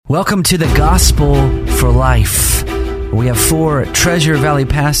Welcome to the Gospel for Life. We have 4 Treasure Valley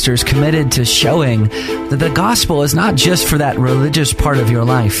pastors committed to showing that the gospel is not just for that religious part of your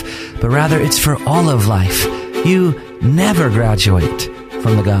life, but rather it's for all of life. You never graduate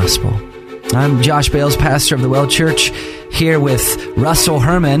from the gospel. I'm Josh Bales, pastor of the Well Church, here with Russell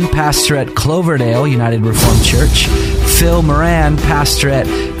Herman, pastor at Cloverdale United Reformed Church, Phil Moran, pastor at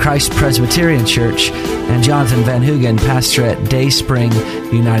Christ Presbyterian Church, and Jonathan Van Hoogen, pastor at Dayspring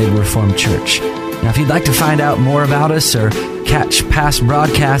United Reformed Church. Now, if you'd like to find out more about us or catch past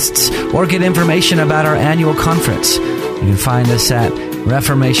broadcasts or get information about our annual conference, you can find us at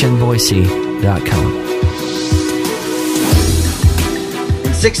reformationboise.com. In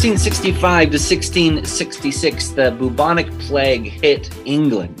 1665 to 1666, the bubonic plague hit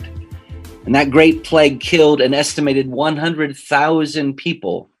England. And that great plague killed an estimated 100,000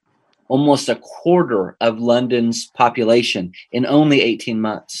 people, almost a quarter of London's population, in only 18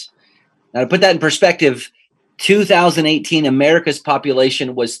 months. Now, to put that in perspective, 2018, America's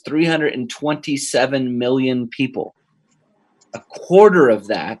population was 327 million people. A quarter of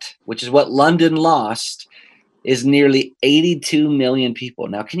that, which is what London lost, is nearly 82 million people.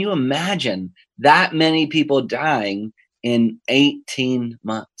 Now, can you imagine that many people dying in 18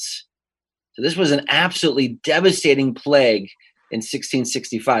 months? So this was an absolutely devastating plague in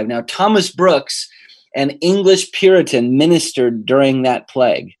 1665. Now, Thomas Brooks, an English Puritan, ministered during that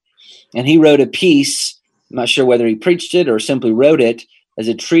plague. And he wrote a piece, I'm not sure whether he preached it or simply wrote it, as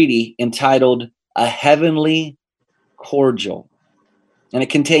a treatise entitled A Heavenly Cordial. And it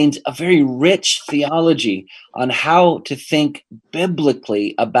contains a very rich theology on how to think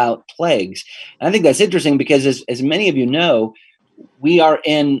biblically about plagues. And I think that's interesting because, as many of you know, we are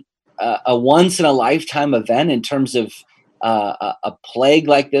in a once-in-a-lifetime event in terms of a plague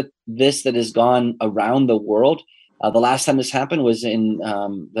like this that has gone around the world. The last time this happened was in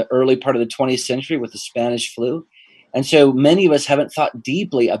the early part of the 20th century with the Spanish flu. And so many of us haven't thought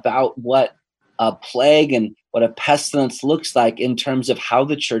deeply about what a plague and what a pestilence looks like in terms of how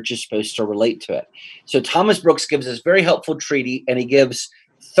the church is supposed to relate to it. So Thomas Brooks gives us very helpful treatise, and he gives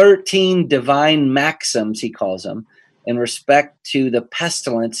 13 divine maxims, he calls them, in respect to the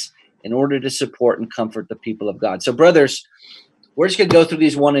pestilence in order to support and comfort the people of God. So brothers, we're just going to go through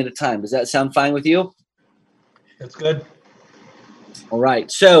these one at a time. Does that sound fine with you? That's good. All right.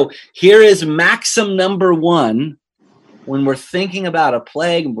 So here is maxim number 1. When we're thinking about a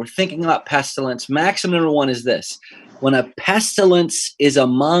plague, we're thinking about pestilence, maxim number 1 is this: when a pestilence is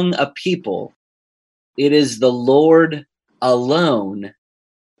among a people, it is the Lord alone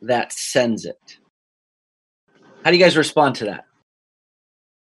that sends it. How do you guys respond to that?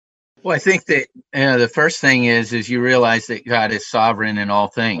 Well, I think that the first thing is you realize that God is sovereign in all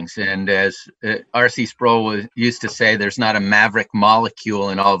things. And as R.C. Sproul used to say, there's not a maverick molecule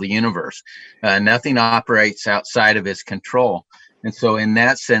in all the universe. Nothing operates outside of his control. And so in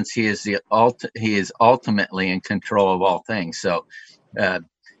that sense, he is ultimately in control of all things. So, I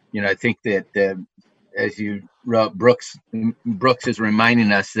think that as you wrote, Brooks is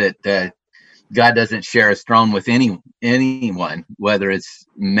reminding us that God doesn't share his throne with anyone, whether it's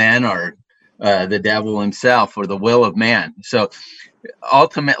men or the devil himself or the will of man. So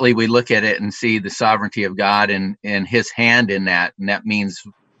ultimately, we look at it and see the sovereignty of God and his hand in that. And that means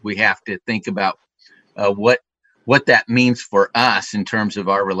we have to think about what that means for us in terms of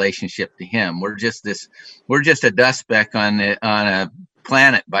our relationship to him. We're just a dust speck on a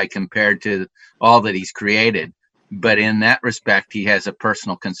planet by compared to all that he's created. But in that respect, he has a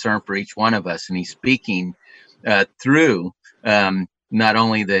personal concern for each one of us, and he's speaking through not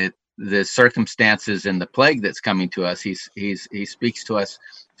only the circumstances and the plague that's coming to us. He speaks to us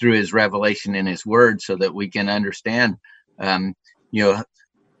through his revelation in his word, so that we can understand,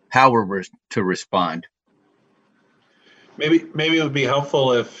 how we're to respond. Maybe it would be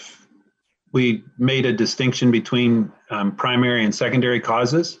helpful if we made a distinction between primary and secondary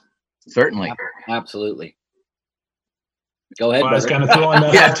causes. Certainly, absolutely. Go ahead. Well, I was kind of throwing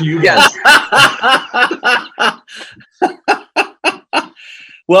that out to you guys.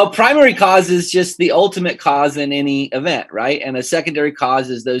 Well, primary cause is just the ultimate cause in any event, right? And a secondary cause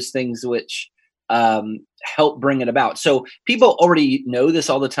is those things which help bring it about. So people already know this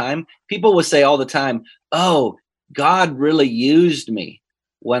all the time. People will say all the time, "Oh, God really used me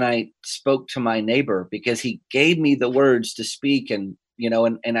when I spoke to my neighbor because he gave me the words to speak and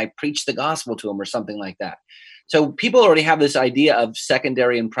I preached the gospel to him," or something like that. So people already have this idea of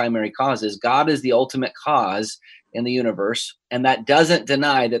secondary and primary causes. God is the ultimate cause in the universe, and that doesn't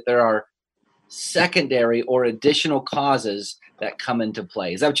deny that there are secondary or additional causes that come into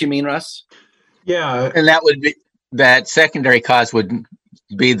play. Is that what you mean, Russ? Yeah. And that secondary cause would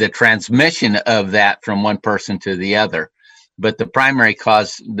be the transmission of that from one person to the other. But the primary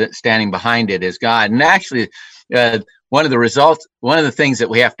cause that standing behind it is God. And actually, one of the things that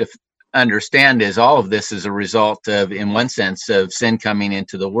we have to understand is all of this is a result of, in one sense, of sin coming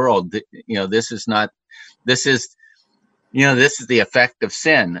into the world. This is the effect of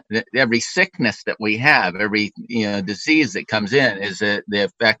sin. Every sickness that we have, every disease that comes in is the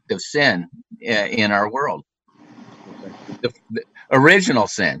effect of sin in our world. The original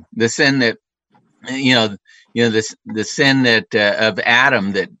sin, the sin that the sin that of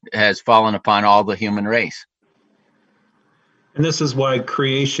Adam that has fallen upon all the human race. And this is why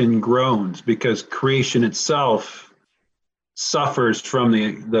creation groans, because creation itself suffers from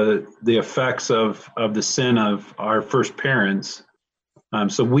the effects of the sin of our first parents.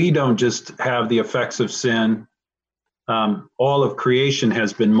 So we don't just have the effects of sin. All of creation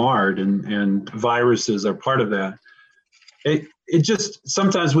has been marred, and viruses are part of that. It just,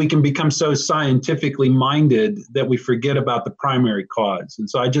 sometimes we can become so scientifically minded that we forget about the primary cause. And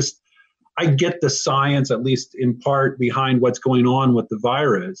so I get the science, at least in part, behind what's going on with the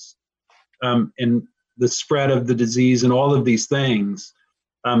virus and the spread of the disease and all of these things.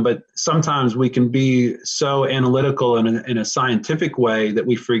 But sometimes we can be so analytical in a scientific way that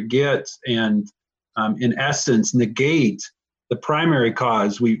we forget and, in essence, negate the primary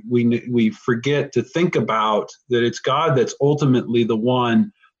cause. We forget to think about that it's God that's ultimately the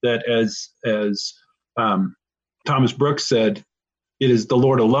one that, as Thomas Brooks said, it is the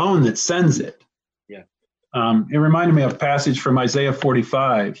Lord alone that sends it. Yeah. It reminded me of a passage from Isaiah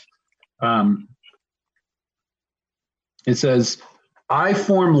 45. It says, I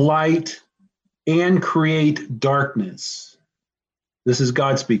form light and create darkness. This is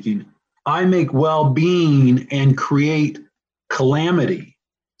God speaking. I make well-being and create calamity.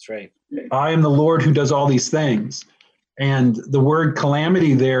 That's right. I am the Lord who does all these things. And the word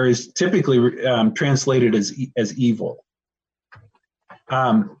calamity there is typically translated as evil.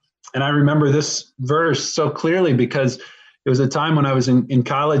 And I remember this verse so clearly because it was a time when I was in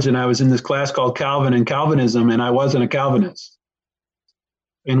college and I was in this class called Calvin and Calvinism, and I wasn't a Calvinist.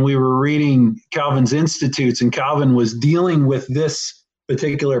 And we were reading Calvin's Institutes, and Calvin was dealing with this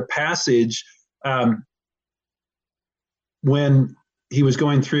particular passage when he was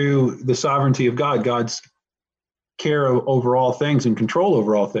going through the sovereignty of God, God's care over all things and control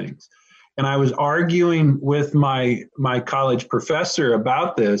over all things. And I was arguing with my college professor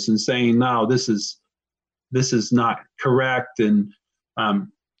about this and saying, no, this is not correct. And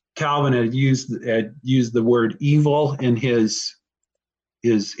Calvin had used the word evil in his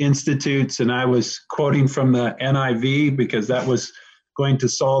institutes, and I was quoting from the NIV because that was going to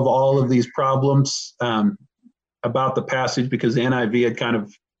solve all of these problems about the passage, because the NIV had kind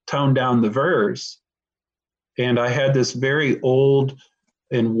of toned down the verse. And I had this very old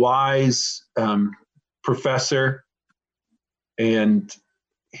and wise professor, and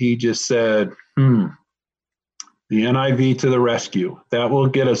he just said, the NIV to the rescue. That will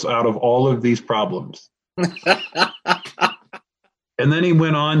get us out of all of these problems. And then he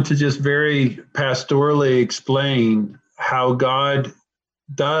went on to just very pastorally explain how God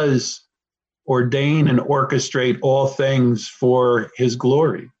does ordain and orchestrate all things for his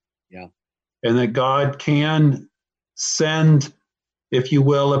glory. Yeah. And that God can send, if you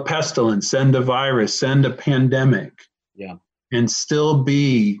will, a pestilence, send a virus, send a pandemic. Yeah. And still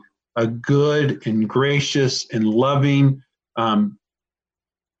be a good and gracious and loving God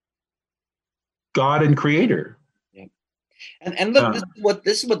and creator. Yeah. And look,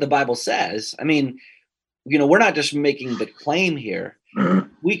 this is what the Bible says. I mean, we're not just making the claim here.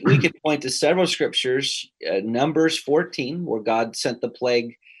 We could point to several scriptures, Numbers 14, where God sent the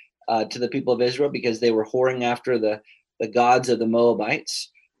plague to the people of Israel because they were whoring after the gods of the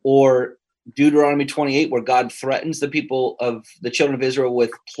Moabites, or Deuteronomy 28, where God threatens the people of the children of Israel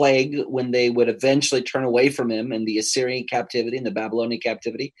with plague when they would eventually turn away from him in the Assyrian captivity and the Babylonian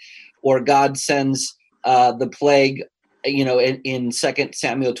captivity, or God sends the plague, in 2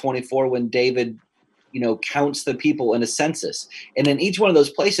 Samuel 24 when David, counts the people in a census. And in each one of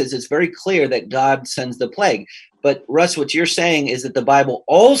those places, it's very clear that God sends the plague. But Russ, what you're saying is that the Bible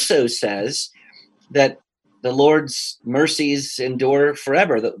also says that the Lord's mercies endure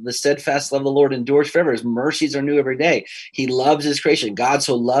forever. The steadfast love of the Lord endures forever. His mercies are new every day. He loves his creation. God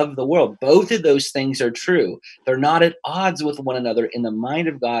so loved the world. Both of those things are true. They're not at odds with one another in the mind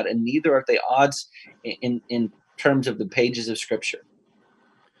of God, and neither are they odds in terms of the pages of Scripture.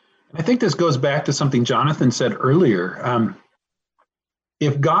 I think this goes back to something Jonathan said earlier.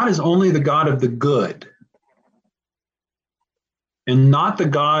 If God is only the God of the good and not the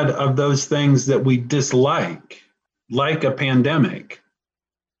God of those things that we dislike, like a pandemic,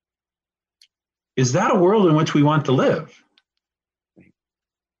 Is that a world in which we want to live?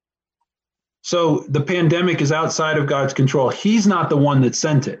 So the pandemic is outside of God's control. He's not the one that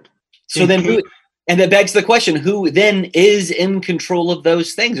sent it. So then and that begs the question, who then is in control of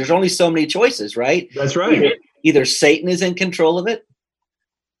those things? There's only so many choices, right? That's right. Either Satan is in control of it,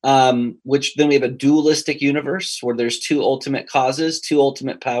 which then we have a dualistic universe where there's two ultimate causes, two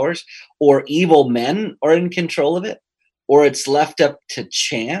ultimate powers, or evil men are in control of it, or it's left up to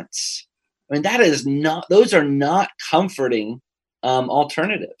chance. I mean, those are not comforting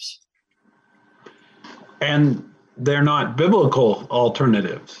alternatives. And they're not biblical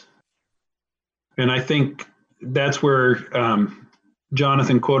alternatives. And I think that's where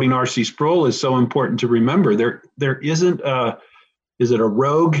Jonathan quoting R.C. Sproul is so important to remember. There isn't is it a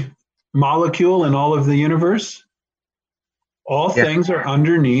rogue molecule in all of the universe? All things are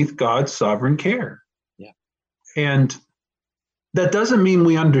underneath God's sovereign care. Yeah. And that doesn't mean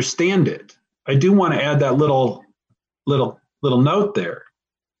we understand it. I do want to add that little note there.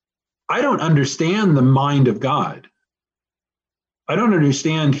 I don't understand the mind of God. I don't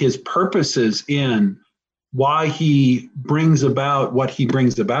understand his purposes in why he brings about what he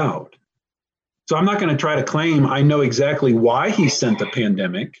brings about. So I'm not going to try to claim I know exactly why he sent the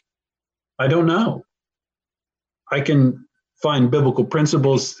pandemic. I don't know. I can find biblical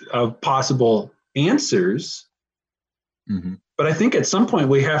principles of possible answers. Mm-hmm. But I think at some point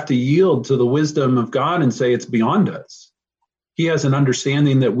we have to yield to the wisdom of God and say it's beyond us. He has an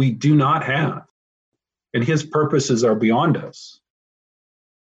understanding that we do not have, and his purposes are beyond us.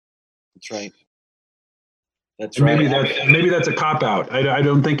 That's right. That's and right. Maybe that's a cop-out. I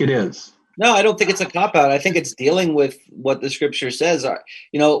don't think it is. No, I don't think it's a cop-out. I think it's dealing with what the scripture says.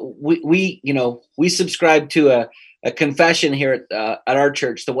 We subscribe to a confession here at our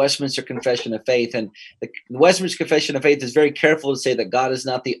church, the Westminster Confession of Faith. And the Westminster Confession of Faith is very careful to say that God is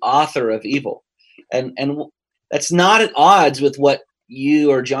not the author of evil. And that's not at odds with what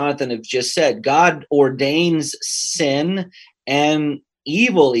you or Jonathan have just said. God ordains sin and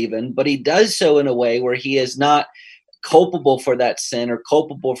evil even, but he does so in a way where he is not culpable for that sin or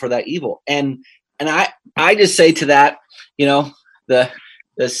culpable for that evil. And I just say to that, the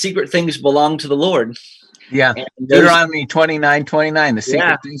secret things belong to the Lord. Yeah. Deuteronomy 29:29. The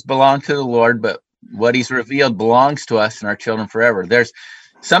secret things belong to the Lord, but what he's revealed belongs to us and our children forever. There's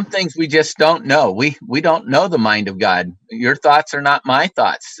some things we just don't know. We don't know the mind of God. Your thoughts are not my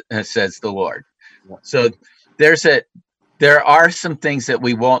thoughts, says the Lord. So there are some things that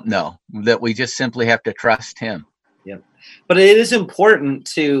we won't know, that we just simply have to trust him. Yeah. But it is important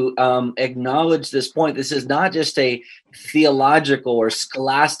to acknowledge this point. This is not just a theological or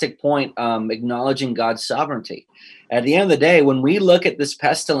scholastic point, acknowledging God's sovereignty. At the end of the day, when we look at this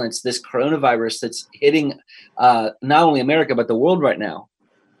pestilence, this coronavirus that's hitting not only America, but the world right now,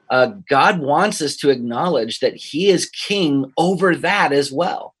 God wants us to acknowledge that he is king over that as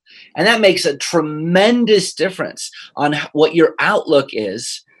well. And that makes a tremendous difference on what your outlook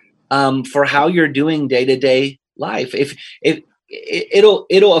is for how you're doing day-to-day life. If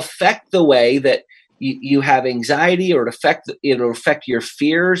it'll affect the way that you have anxiety, or it'll affect your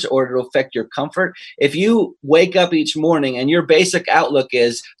fears, or it'll affect your comfort. If you wake up each morning and your basic outlook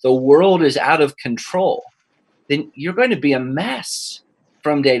is the world is out of control, then you're going to be a mess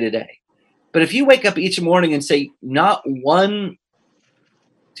from day to day. But if you wake up each morning and say, not one,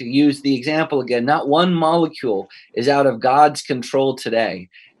 to use the example again, not one molecule is out of God's control today,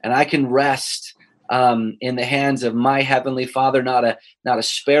 and I can rest in the hands of my heavenly Father. Not a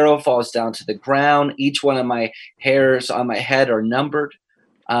sparrow falls down to the ground. Each one of my hairs on my head are numbered.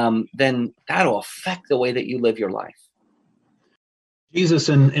 Then that'll affect the way that you live your life. Jesus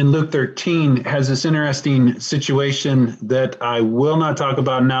in Luke 13 has this interesting situation that I will not talk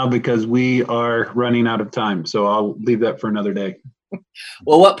about now because we are running out of time. So I'll leave that for another day.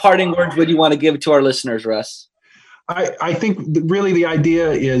 Well, what parting words would you want to give to our listeners, Russ? I think really the idea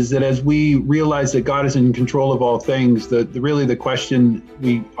is that as we realize that God is in control of all things, the question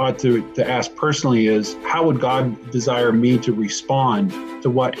we ought to ask personally is, how would God desire me to respond to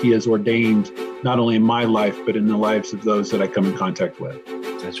what he has ordained, not only in my life, but in the lives of those that I come in contact with?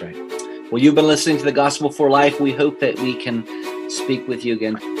 That's right. Well, you've been listening to the Gospel for Life. We hope that we can speak with you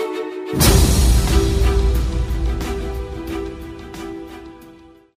again.